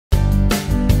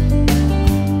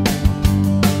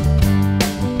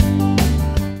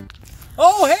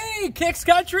Oh, hey, Kicks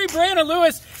Country, Brandon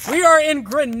Lewis. We are in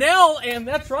Grinnell, and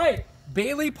that's right,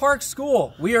 Bailey Park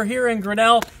School. We are here in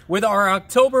Grinnell with our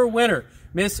October winner,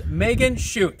 Miss Megan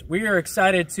Schutt. We are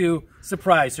excited to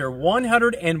surprise her.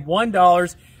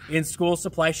 $101 in school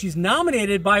supplies. She's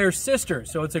nominated by her sister,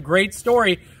 so it's a great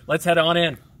story. Let's head on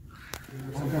in.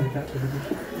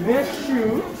 Miss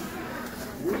Schutt,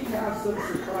 we have some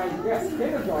surprise guests,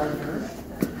 kindergartners.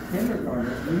 We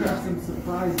have some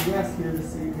surprise guests here to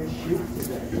see Miss Schutt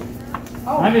today.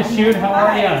 Oh, hi, Miss Schutt. How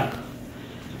are you?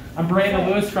 I'm Brandon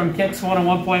Lewis from Kicks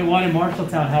 101.1 in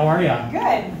Marshalltown. How are you?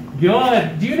 Good.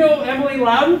 Good. Do you know Emily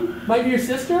Loudon? Might be your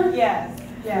sister? Yes.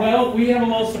 Well, we have a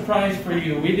little surprise for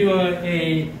you. We do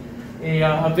a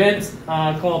event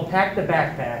called Pack the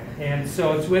Backpack, and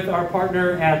so it's with our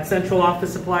partner at Central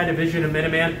Office Supply Division of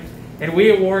Minuteman, and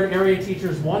we award area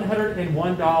teachers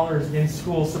 $101 in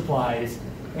school supplies.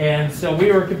 And so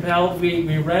we were compelled,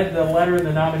 we read the letter in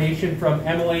the nomination from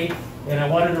Emily, and I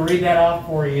wanted to read that off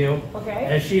for you. Okay.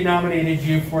 As she nominated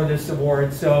you for this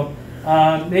award. So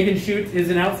Megan Schutt is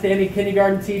an outstanding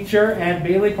kindergarten teacher at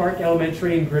Bailey Park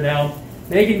Elementary in Grinnell.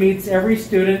 Megan meets every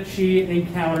student she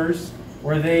encounters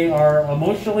where they are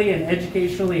emotionally and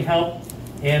educationally helped,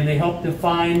 and they help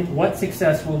define what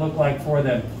success will look like for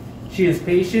them. She is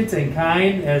patient and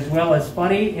kind, as well as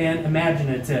funny and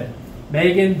imaginative.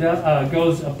 Megan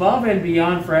goes above and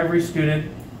beyond for every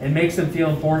student and makes them feel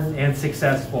important and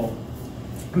successful.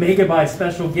 Megan buys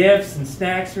special gifts and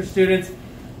snacks for students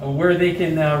where they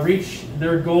can reach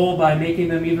their goal by making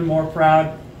them even more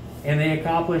proud, and they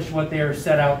accomplish what they are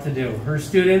set out to do. Her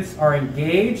students are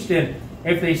engaged, and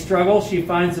if they struggle, she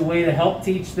finds a way to help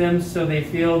teach them so they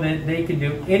feel that they can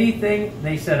do anything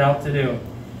they set out to do.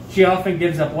 She often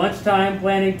gives up lunchtime,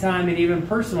 planning time, and even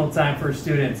personal time for her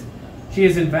students. She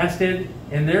is invested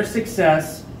in their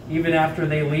success even after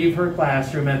they leave her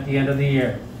classroom at the end of the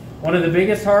year. One of the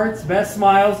biggest hearts, best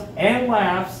smiles, and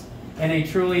laughs, and a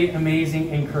truly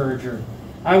amazing encourager.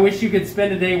 I wish you could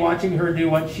spend a day watching her do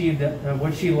what she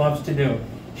loves to do.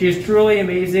 She is truly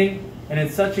amazing, and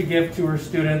it's such a gift to her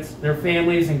students, their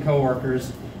families, and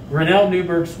coworkers. Grinnell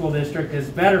Newburgh School District is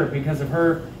better because of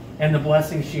her and the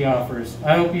blessings she offers.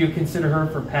 I hope you consider her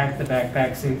for Pack the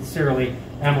Backpack. Sincerely,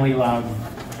 Emily Loudon.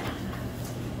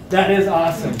 That is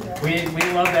awesome. We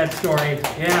love that story.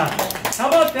 Yeah. How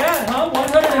about that, huh?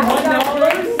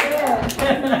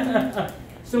 $101?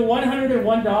 So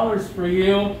 $101 for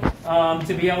you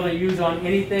to be able to use on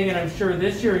anything, and I'm sure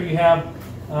this year you have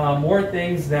more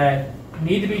things that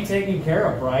need to be taken care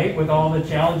of, right? With all the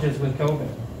challenges with COVID.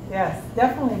 Yes,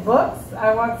 definitely books.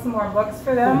 I want some more books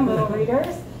for them, little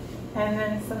readers. And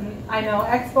then some, I know,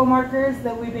 expo markers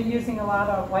that we've been using a lot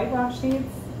of whitewash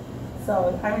sheets.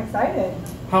 So I'm excited.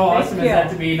 How awesome is that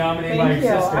to be nominated by your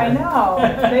sister? I know.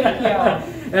 Thank you.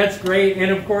 That's great.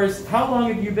 And of course, how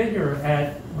long have you been here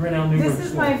at Grinnell Newburgh This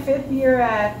is my 5th year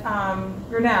at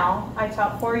Grinnell. I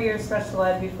taught 4 years special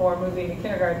ed before moving to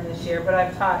kindergarten this year, but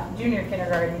I've taught junior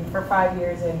kindergarten for 5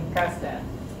 years in Preston.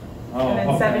 Oh, and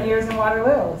then 7 years in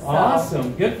Waterloo. So.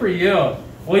 Awesome. Good for you.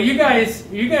 Well, you guys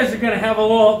are going to have a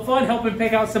little fun helping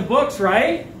pick out some books,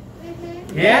 right?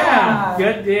 Mm-hmm. Yeah.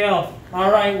 Good deal. All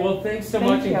right, well, thanks so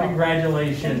much and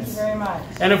congratulations. Thank you very much.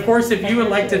 And of course, if you would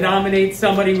like to nominate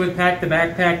somebody with Pack the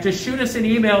Backpack, just shoot us an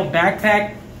email,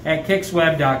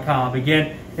 backpack@kicksweb.com.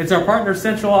 Again, it's our partner,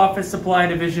 Central Office Supply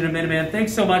Division of Minuteman.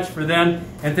 Thanks so much for them,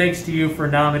 and thanks to you for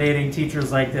nominating teachers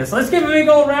like this. Let's give a big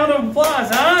old round of applause,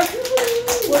 huh?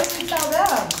 What did you tell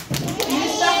them? You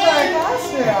stuck for our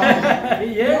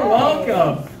costume. You're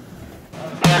welcome.